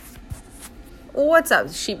What's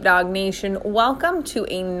up, Sheepdog Nation? Welcome to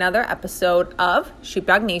another episode of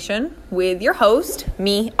Sheepdog Nation with your host,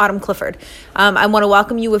 me, Autumn Clifford. I want to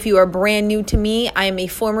welcome you if you are brand new to me. I am a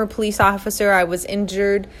former police officer. I was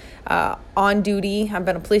injured on duty. I've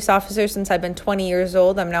been a police officer since I've been 20 years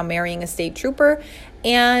old. I'm now marrying a state trooper,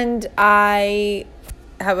 and I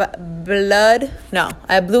have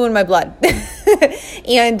blue in my blood.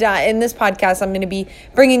 And in this podcast, I'm going to be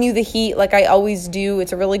bringing you the heat like I always do.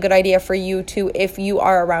 It's a really good idea for you to, if you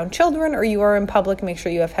are around children or you are in public, make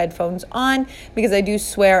sure you have headphones on, because I do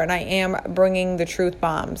swear and I am bringing the truth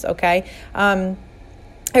bombs, okay? I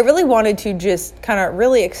really wanted to just kind of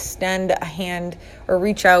really extend a hand or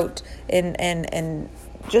reach out and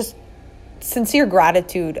just sincere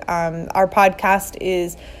gratitude. Our podcast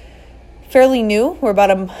is fairly new. We're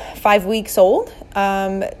about 5 weeks old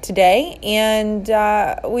today, and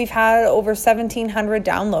we've had over 1,700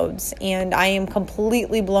 downloads, and I am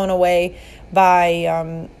completely blown away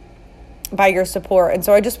by your support. And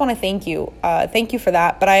so I just want to thank you for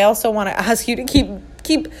that. But I also want to ask you to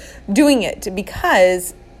keep doing it,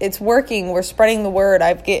 because it's working. We're spreading the word.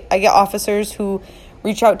 I get officers who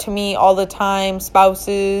reach out to me all the time,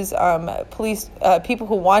 spouses, police, people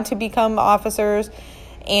who want to become officers.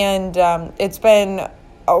 And it's been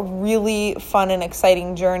a really fun and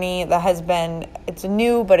exciting journey it's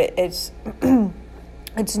new, but it's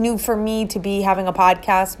it's new for me to be having a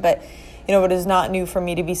podcast, but it is not new for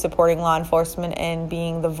me to be supporting law enforcement and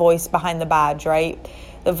being the voice behind the badge, right?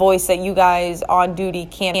 The voice that you guys on duty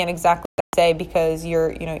can't exactly say because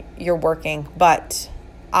you're working, but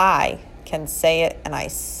I can say it, and I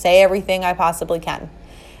say everything I possibly can.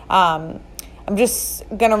 I'm just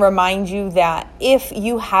going to remind you that if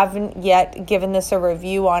you haven't yet given this a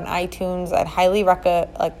review on iTunes, I'd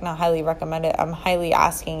not highly recommend it. I'm highly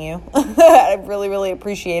asking you. I really, really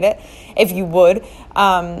appreciate it if you would.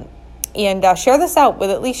 And share this out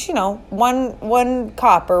with at least, one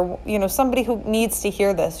cop or, somebody who needs to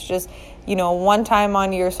hear this. Just, one time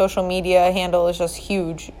on your social media handle is just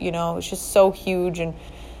huge. It's just so huge.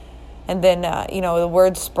 And then, the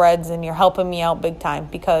word spreads, and you're helping me out big time,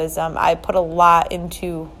 because I put a lot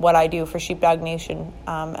into what I do for Sheepdog Nation.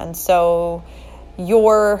 And so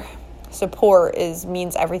your support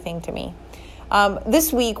means everything to me.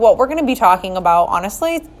 This week, what we're going to be talking about,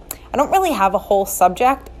 honestly, I don't really have a whole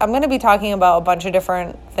subject. I'm going to be talking about a bunch of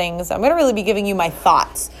different things. I'm going to really be giving you my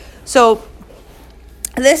thoughts. So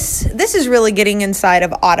this is really getting inside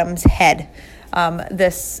of Autumn's head.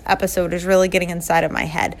 This episode is really getting inside of my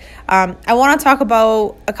head. I want to talk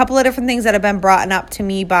about a couple of different things that have been brought up to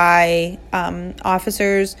me by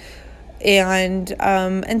officers, and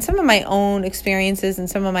some of my own experiences and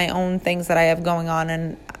some of my own things that I have going on.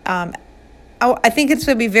 And I think it's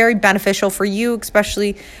going to be very beneficial for you,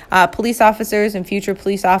 especially police officers and future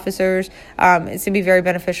police officers. It's going to be very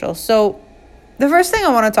beneficial. So the first thing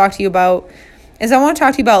I want to talk to you about is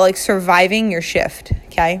like surviving your shift,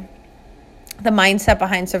 okay? The mindset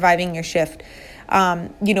behind surviving your shift.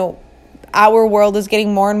 Our world is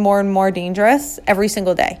getting more and more and more dangerous every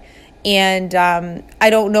single day. And I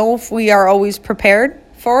don't know if we are always prepared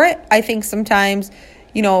for it. I think sometimes,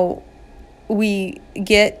 we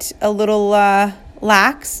get a little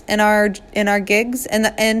lax in our gigs.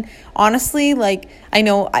 And honestly,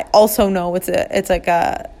 I also know it's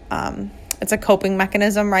a coping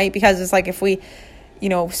mechanism, right? Because it's like if we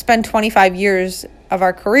spend 25 years of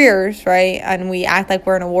our careers, right, and we act like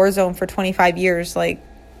we're in a war zone for 25 years,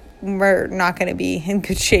 we're not going to be in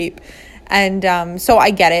good shape. And so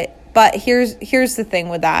I get it. But here's the thing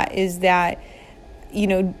with that is that,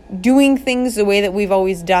 doing things the way that we've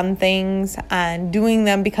always done things, and doing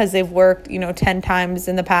them because they've worked, 10 times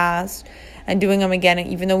in the past, and doing them again,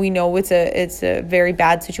 even though we know it's a very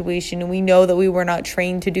bad situation, and we know that we were not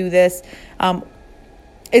trained to do this,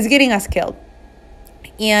 is getting us killed.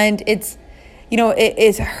 And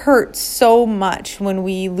it hurts so much when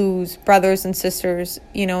we lose brothers and sisters,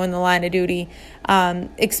 in the line of duty,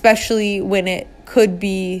 especially when it could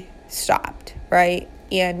be stopped, right?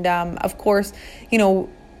 And of course, we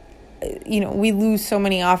lose so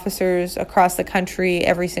many officers across the country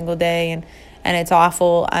every single day, and it's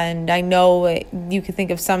awful. And I know you could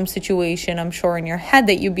think of some situation, I'm sure, in your head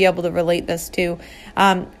that you'd be able to relate this to.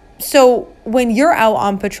 So when you're out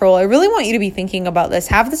on patrol, I really want you to be thinking about this.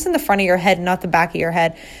 Have this in the front of your head, not the back of your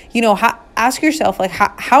head. Ask yourself,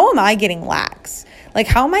 how am I getting lax?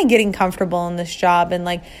 How am I getting comfortable in this job? And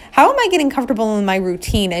how am I getting comfortable in my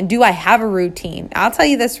routine? And do I have a routine? I'll tell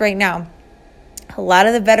you this right now. A lot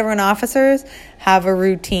of the veteran officers have a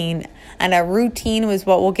routine. and a routine was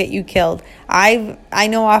what will get you killed. I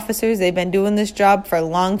know officers, they've been doing this job for a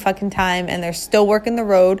long fucking time, and they're still working the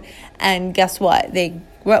road. And guess what?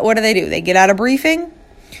 What do? They get out of briefing,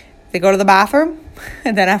 they go to the bathroom,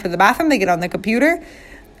 and then after the bathroom, they get on their computer.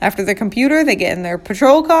 After the computer, they get in their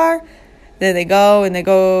patrol car. Then they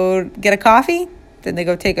go get a coffee. Then they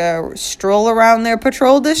go take a stroll around their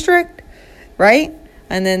patrol district, right?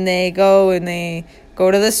 And then they go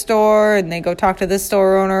to the store, and they go talk to the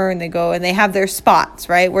store owner, and they have their spots,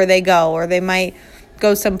 right, where they go. Or they might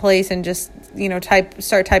go someplace and just,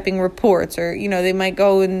 start typing reports. Or, they might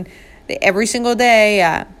go and every single day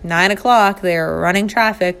at 9:00, they're running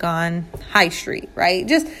traffic on High Street, right?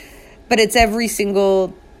 But it's every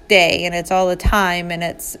single day, and it's all the time, and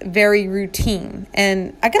it's very routine.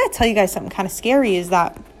 And I gotta tell you guys something kind of scary is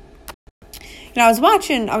that, I was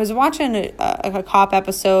watching a cop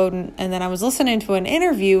episode, and then I was listening to an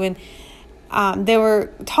interview, and they were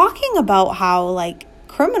talking about how, like,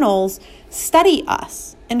 criminals study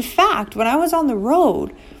us. In fact, when I was on the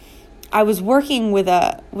road, I was working with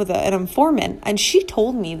an informant, and she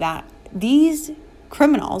told me that these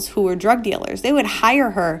criminals who were drug dealers, they would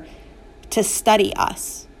hire her to study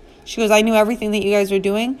us. She goes, I knew everything that you guys were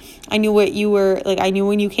doing. I knew what you were, like, I knew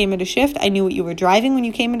when you came into shift. I knew what you were driving when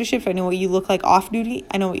you came into shift. I know what you look like off duty.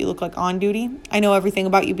 I know what you look like on duty. I know everything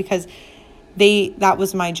about you because that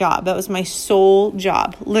was my job. That was my sole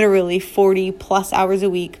job, literally 40 plus hours a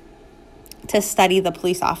week to study the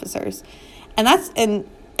police officers. And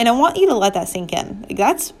I want you to let that sink in. Like,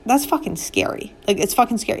 that's fucking scary. Like, it's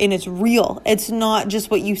fucking scary, and it's real. It's not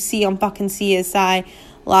just what you see on fucking CSI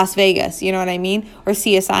Las Vegas, you know what I mean? Or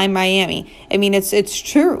CSI Miami. I mean, it's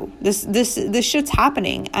true. This shit's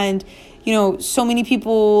happening. And, so many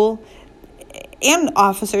people and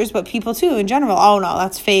officers, but people too in general, oh no,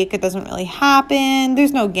 that's fake. It doesn't really happen.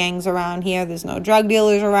 There's no gangs around here. There's no drug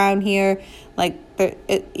dealers around here. Like,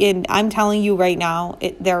 and I'm telling you right now,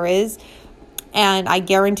 there is. And I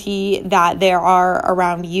guarantee that there are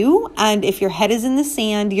around you. And if your head is in the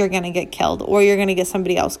sand, you're going to get killed, or you're going to get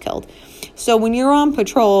somebody else killed. So when you're on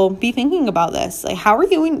patrol, be thinking about this. Like, how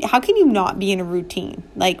can you not be in a routine?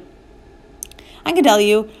 Like, I can tell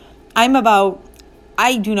you, I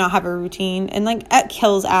do not have a routine. And, like, that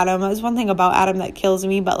kills Adam. There's one thing about Adam that kills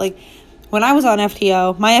me. But, like, when I was on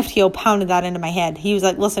FTO, my FTO pounded that into my head. He was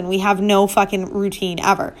like, listen, we have no fucking routine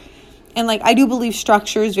ever. And, like, I do believe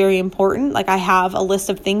structure is very important. Like, I have a list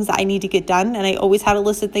of things that I need to get done. And I always had a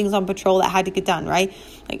list of things on patrol that had to get done, right?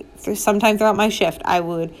 Like, sometime throughout my shift, I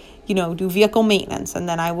would, do vehicle maintenance. And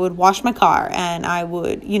then I would wash my car. And I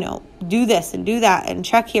would, do this and do that and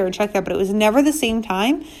check here and check that. But it was never the same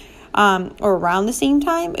time or around the same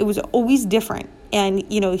time. It was always different. And,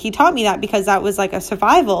 he taught me that because that was like a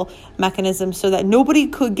survival mechanism so that nobody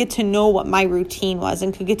could get to know what my routine was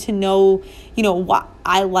and could get to know, what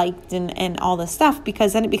I liked and all this stuff,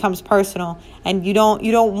 because then it becomes personal and you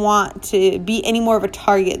don't want to be any more of a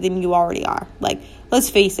target than you already are. Like, let's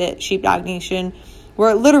face it, Sheepdog Nation,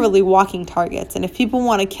 we're literally walking targets. And if people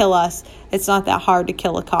want to kill us, it's not that hard to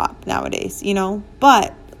kill a cop nowadays,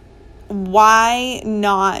 but why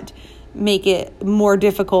not make it more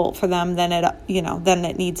difficult for them than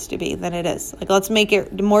it needs to be, than it is. Like, let's make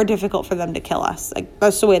it more difficult for them to kill us. Like,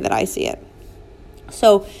 that's the way that I see it.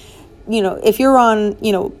 So, if you're on,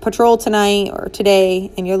 patrol tonight or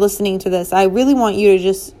today and you're listening to this, I really want you to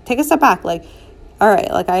just take a step back. Like, all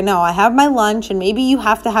right, like, I know I have my lunch, and maybe you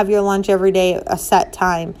have to have your lunch every day a set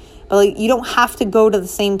time, but, like, you don't have to go to the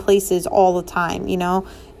same places all the time,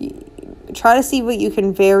 Try to see what you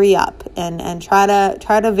can vary up and try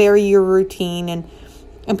to vary your routine,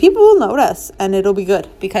 and people will notice, and it'll be good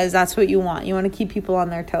because that's what you want. You want to keep people on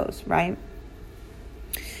their toes, right?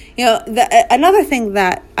 Another thing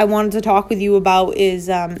that I wanted to talk with you about is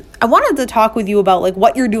I wanted to talk with you about, like,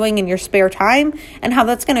 what you're doing in your spare time and how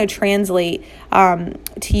that's going to translate to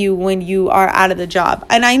you when you are out of the job.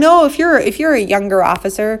 And I know if you're a younger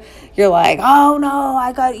officer, you're like, oh no,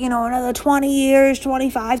 I got, another 20 years,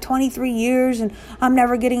 25, 23 years, and I'm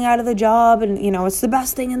never getting out of the job, and, it's the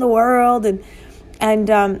best thing in the world, and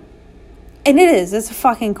it's a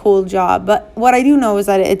fucking cool job. But what I do know is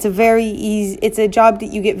that it's a job that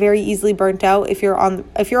you get very easily burnt out if you're on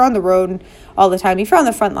the road all the time. If you're on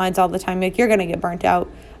the front lines all the time, like, you're going to get burnt out.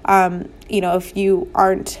 If you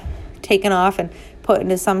aren't taken off and put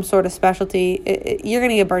into some sort of specialty, you're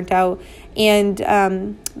going to get burnt out. And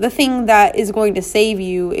the thing that is going to save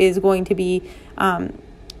you is going to be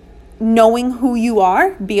knowing who you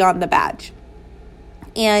are beyond the badge.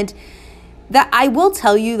 And that, I will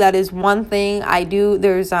tell you, that is one thing I do.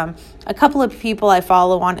 There's a couple of people I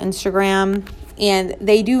follow on Instagram, And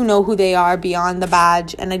they do know who they are beyond the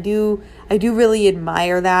badge. And I do really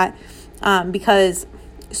admire that, because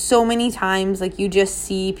so many times, like, you just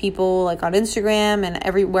see people, like, on Instagram and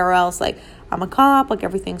everywhere else, like, I'm a cop, like,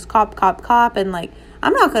 everything's cop. And, like,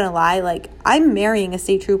 I'm not going to lie, like, I'm marrying a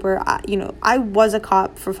state trooper. I was a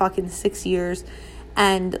cop for fucking 6 years.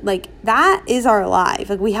 And, like, that is our life.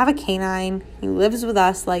 Like, we have a canine. He lives with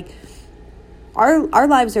us. Like, our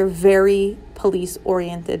lives are very police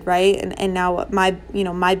oriented, right? And now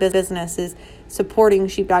my business is supporting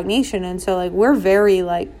Sheepdog Nation. And so, like, we're very,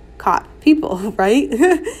 like, cop people, right?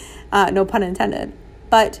 No pun intended.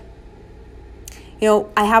 But,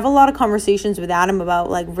 I have a lot of conversations with Adam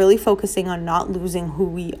about, like, really focusing on not losing who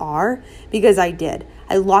we are, because I did.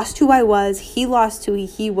 I lost who I was. He lost who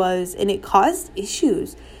he was, and it caused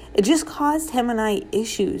issues. It just caused him and I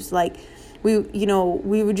issues. Like, we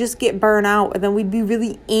would just get burnt out, and then we'd be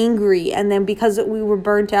really angry. And then because we were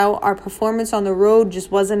burnt out, our performance on the road just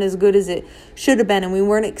wasn't as good as it should have been. And we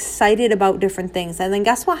weren't excited about different things. And then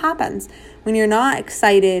guess what happens when you're not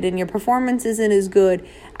excited and your performance isn't as good?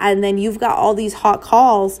 And then you've got all these hot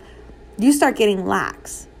calls, you start getting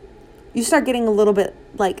lax. You start getting a little bit,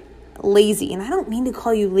 like, lazy. And I don't mean to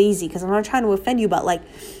call you lazy, because I'm not trying to offend you, but, like,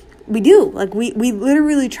 we do. Like, we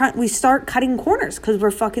literally we start cutting corners because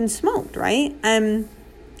we're fucking smoked, right?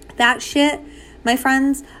 That shit, my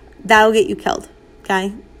friends, that'll get you killed,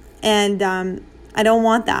 okay? And I don't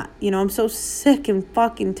want that. I'm so sick and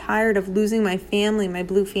fucking tired of losing my family, my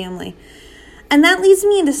blue family. And that leads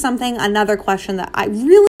me into another question that I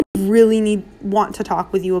really want to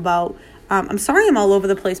talk with you about. I'm sorry I'm all over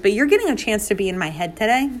the place, but you're getting a chance to be in my head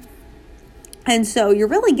today. And so you're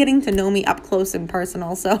really getting to know me up close and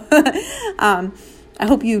personal. So I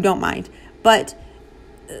hope you don't mind. But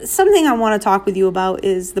something I want to talk with you about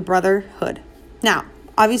is the Brotherhood. Now,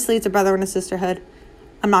 obviously it's a brother and a sisterhood.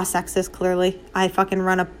 I'm not sexist, clearly. I fucking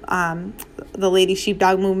run the Lady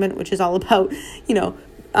Sheepdog movement, which is all about,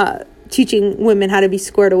 teaching women how to be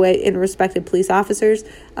squared away in respected police officers.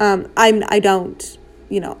 I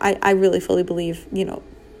really fully believe,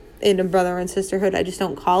 in a brother and sisterhood. I just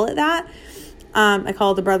don't call it that. I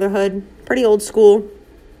call it the Brotherhood. Pretty old school.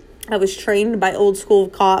 I was trained by old school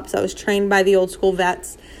cops. I was trained by the old school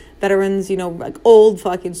veterans, like old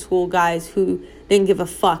fucking school guys who didn't give a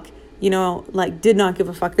fuck, did not give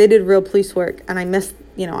a fuck. They did real police work, and I miss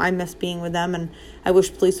being with them, and I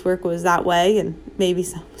wish police work was that way, and maybe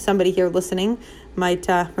somebody here listening might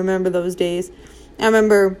remember those days. I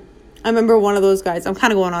remember one of those guys. I'm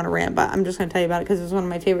kind of going on a rant, but I'm just going to tell you about it because it was one of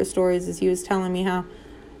my favorite stories. Is he was telling me how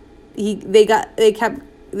they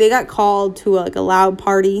got called to a loud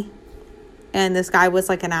party, and this guy was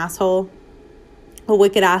like an asshole, a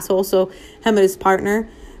wicked asshole. So him and his partner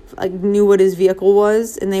knew what his vehicle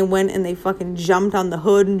was, and they went and they fucking jumped on the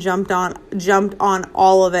hood and jumped on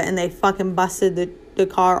all of it, and they fucking busted the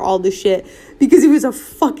car, all the shit, because he was a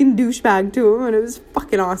fucking douchebag to him, and it was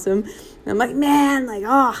fucking awesome. And I'm like, man,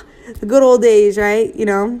 the good old days, right?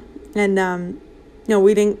 And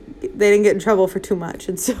they didn't get in trouble for too much,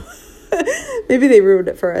 and so maybe they ruined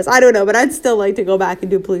it for us. I don't know, but I'd still like to go back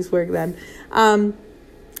and do police work then.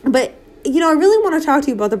 But I really want to talk to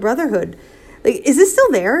you about the Brotherhood. Like, is this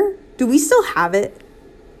still there? Do we still have it?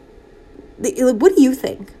 What do you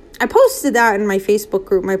think? I posted that in my Facebook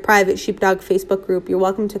group, my private Sheepdog Facebook group. You're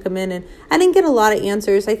welcome to come in, and I didn't get a lot of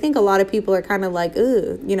answers. I think a lot of people are kind of like,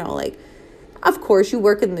 ugh, of course you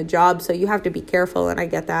work in the job, so you have to be careful, and I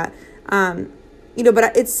get that. But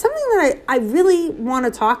it's something that I really want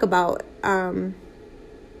to talk about,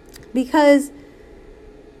 because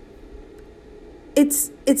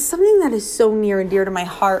it's something that is so near and dear to my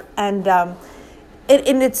heart, and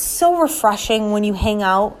it's so refreshing when you hang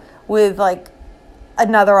out with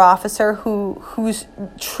another officer who's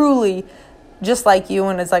truly just like you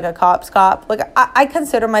and is like a cop's cop. Like, I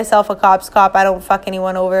consider myself a cop's cop. I don't fuck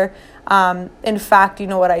anyone over. In fact,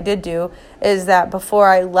 what I did do is that before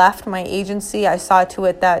I left my agency, I saw to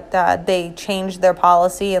it that they changed their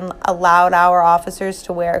policy and allowed our officers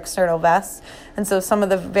to wear external vests. And so some of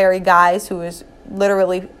the very guys who was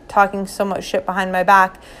literally talking so much shit behind my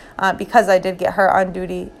back, because I did get hurt on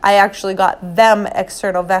duty, I actually got them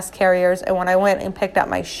external vest carriers. And when I went and picked up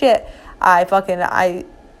my shit, I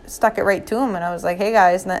stuck it right to them, and I was like, hey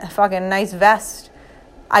guys, fucking nice vest.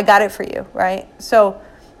 I got it for you, right? So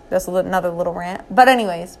that's another little rant. But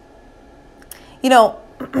anyways, I don't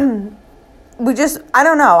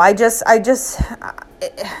know.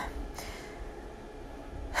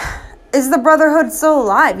 is the Brotherhood still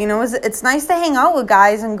alive? You know, it's nice to hang out with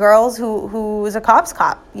guys and girls who is a cop's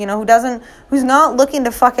cop, you know, who's not looking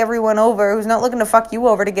to fuck everyone over, who's not looking to fuck you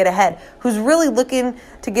over to get ahead, who's really looking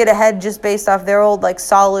to get ahead just based off their old, like,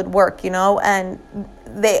 solid work, you know, and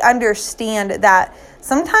they understand that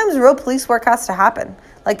sometimes real police work has to happen.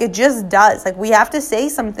 Like, it just does. Like, we have to say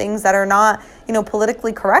some things that are not, you know,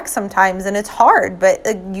 politically correct sometimes, and it's hard, but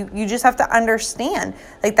you just have to understand.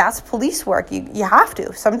 Like, that's police work. You have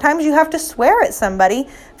to. Sometimes you have to swear at somebody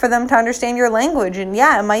for them to understand your language, and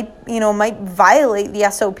yeah, it might violate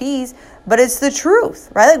the SOPs, but it's the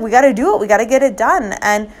truth, right? Like, we got to do it. We got to get it done,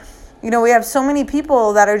 and, you know, we have so many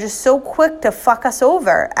people that are just so quick to fuck us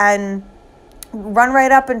over and run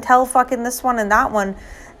right up and tell fucking this one and that one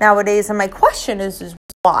nowadays, and my question is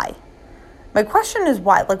why? My question is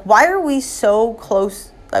why? Like, why are we so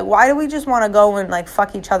close? Like, why do we just want to go and, like,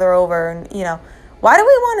 fuck each other over? And, you know, why do we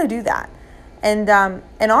want to do that? And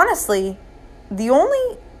honestly, the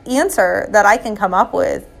only answer that I can come up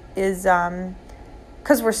with is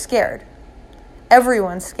because we're scared.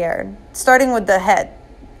 Everyone's scared, starting with the head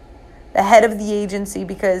of the agency,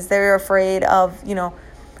 because they're afraid of, you know,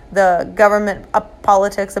 the government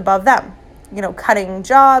politics above them. You know, cutting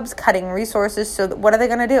jobs, cutting resources. So what are they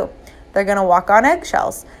going to do? They're going to walk on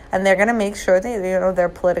eggshells, and they're going to make sure they're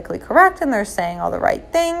politically correct and they're saying all the right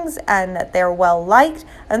things and that they're well liked.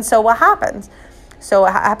 And so what happens? So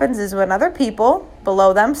what happens is when other people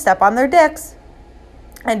below them step on their dicks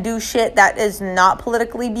and do shit that is not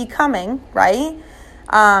politically becoming, right?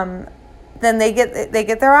 Then they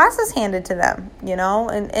get their asses handed to them, you know?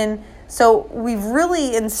 And so we've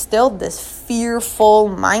really instilled this fearful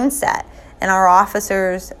mindset in our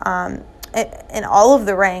officers, in all of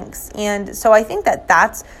the ranks. And so I think that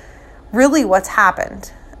that's really what's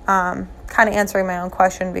happened. Kind of answering my own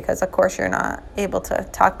question, because of course you're not able to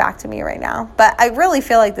talk back to me right now. But I really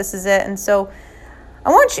feel like this is it. And so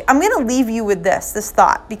I'm going to leave you with this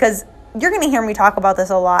thought, because you're going to hear me talk about this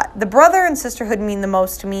a lot. The brother and sisterhood mean the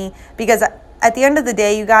most to me, because at the end of the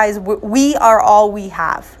day, you guys, we are all we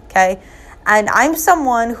have, okay? And I'm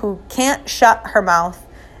someone who can't shut her mouth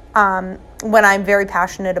when I'm very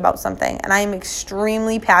passionate about something. And I am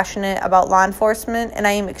extremely passionate about law enforcement, and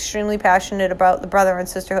I am extremely passionate about the brother and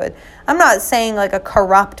sisterhood. I'm not saying like a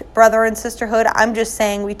corrupt brother and sisterhood. I'm just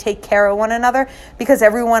saying we take care of one another, because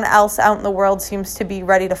everyone else out in the world seems to be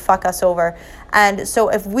ready to fuck us over. And so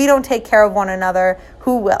if we don't take care of one another,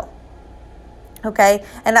 who will? Okay,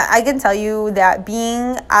 and I can tell you that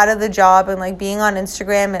being out of the job and like being on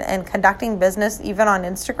Instagram and conducting business even on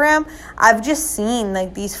Instagram, I've just seen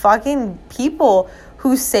like these fucking people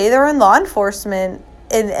who say they're in law enforcement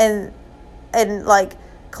and like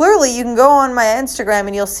clearly you can go on my Instagram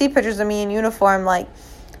and you'll see pictures of me in uniform. Like,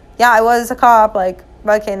 yeah, I was a cop. Like,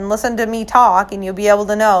 fucking listen to me talk and you'll be able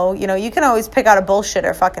to know. You know, you can always pick out a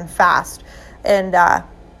bullshitter fucking fast, and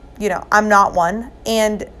you know, I'm not one.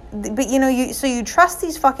 But, you know, you trust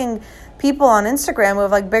these fucking people on Instagram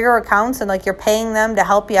with, like, bigger accounts, and, like, you're paying them to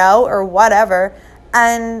help you out or whatever,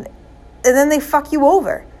 and then they fuck you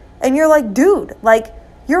over. And you're like, dude, like,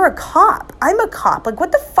 you're a cop. I'm a cop. Like,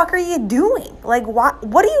 what the fuck are you doing? Like, what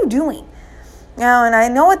are you doing? You know, and I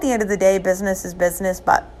know at the end of the day, business is business,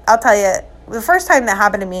 but I'll tell you, the first time that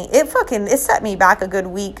happened to me, it set me back a good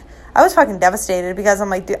week. I was fucking devastated, because I'm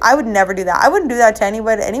like, dude, I would never do that. I wouldn't do that to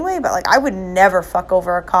anybody anyway, but like I would never fuck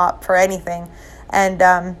over a cop for anything. And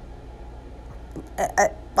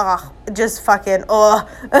just fucking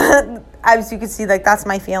as you can see, like that's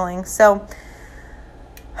my feeling. So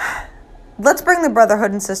let's bring the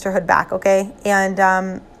brotherhood and sisterhood back, okay? And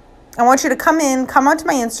I want you to come onto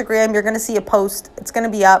my Instagram. You're going to see a post. It's going to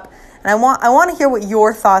be up. And I want to hear what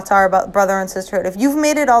your thoughts are about brother and sisterhood. If you've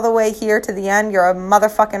made it all the way here to the end, you're a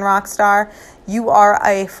motherfucking rock star. You are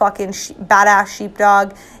a fucking badass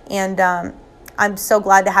sheepdog. And I'm so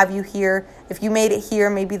glad to have you here. If you made it here,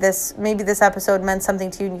 maybe this episode meant something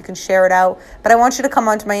to you and you can share it out. But I want you to come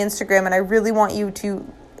onto my Instagram, and I really want you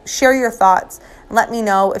to share your thoughts. Let me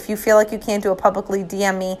know. If you feel like you can't do it publicly,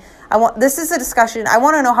 DM me. This is a discussion. I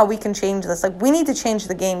want to know how we can change this. Like, we need to change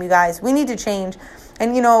the game, you guys. We need to change.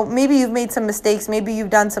 And, you know, maybe you've made some mistakes. Maybe you've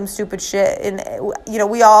done some stupid shit. And, you know,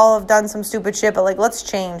 we all have done some stupid shit. But, like, let's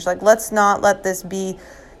change. Like, let's not let this be,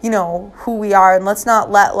 you know, who we are. And let's not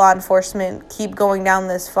let law enforcement keep going down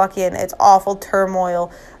this fucking, it's awful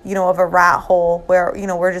turmoil, you know, of a rat hole where, you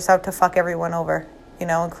know, we're just out to fuck everyone over, you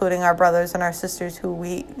know, including our brothers and our sisters who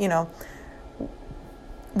we, you know,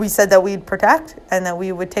 we said that we'd protect and that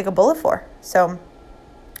we would take a bullet for. So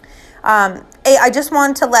I just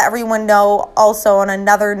wanted to let everyone know also on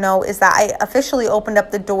another note is that I officially opened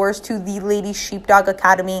up the doors to the Lady Sheepdog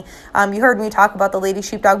Academy. You heard me talk about the Lady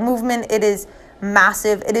Sheepdog movement. It is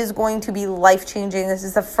massive. It is going to be life-changing. This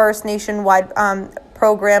is the first nationwide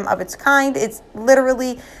program of its kind. It's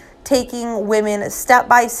literally taking women step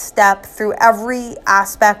by step through every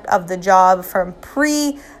aspect of the job, from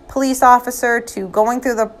police officer to going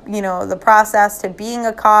through the process to being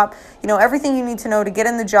a cop, everything you need to know to get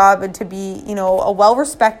in the job and to be, a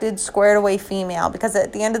well-respected, squared away female. Because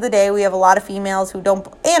at the end of the day, we have a lot of females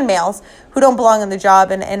and males who don't belong in the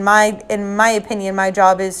job. And in my opinion, my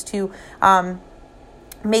job is to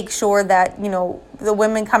make sure that, the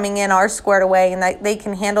women coming in are squared away and that they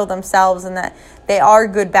can handle themselves and that they are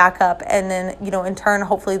good backup. And then, in turn,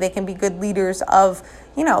 hopefully they can be good leaders of,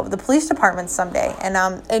 the police departments someday.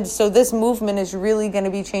 And so this movement is really going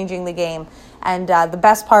to be changing the game. And the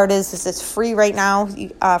best part is it's free right now.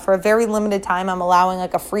 For a very limited time, I'm allowing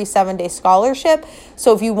like a free 7-day scholarship.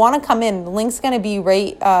 So if you want to come in, the link's going to be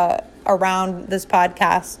right around this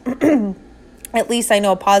podcast. At least I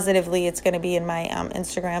know positively it's going to be in my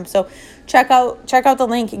Instagram. So check out the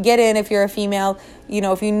link. Get in if you're a female.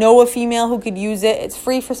 If you know a female who could use it, it's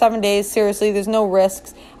free for 7 days. Seriously, there's no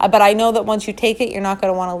risks. But I know that once you take it, you're not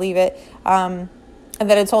going to want to leave it. And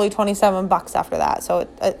that it's only $27 after that. So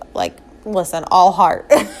listen, all heart.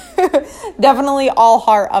 Definitely all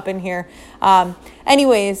heart up in here.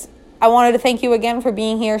 Anyways, I wanted to thank you again for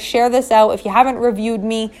being here. Share this out. If you haven't reviewed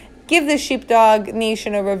me, give the Sheepdog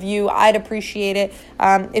Nation a review. I'd appreciate it.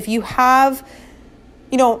 If you have,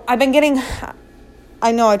 I've been getting,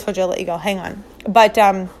 I know I told you I'll let you go. Hang on. But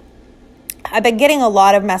I've been getting a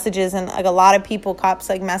lot of messages and like a lot of people, cops,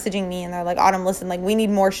 like messaging me and they're like, Autumn, listen, like we need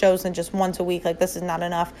more shows than just once a week. Like this is not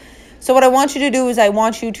enough. So what I want you to do is I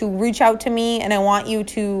want you to reach out to me and I want you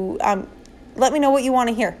to let me know what you want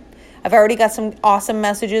to hear. I've already got some awesome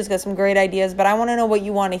messages, got some great ideas, but I want to know what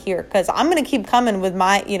you want to hear because I'm going to keep coming with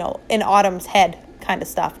my, in Autumn's head kind of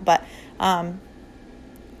stuff. But I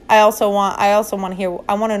also want to hear,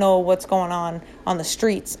 I want to know what's going on the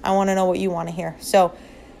streets. I want to know what you want to hear. So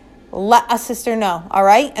let a sister know. All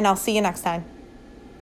right. And I'll see you next time.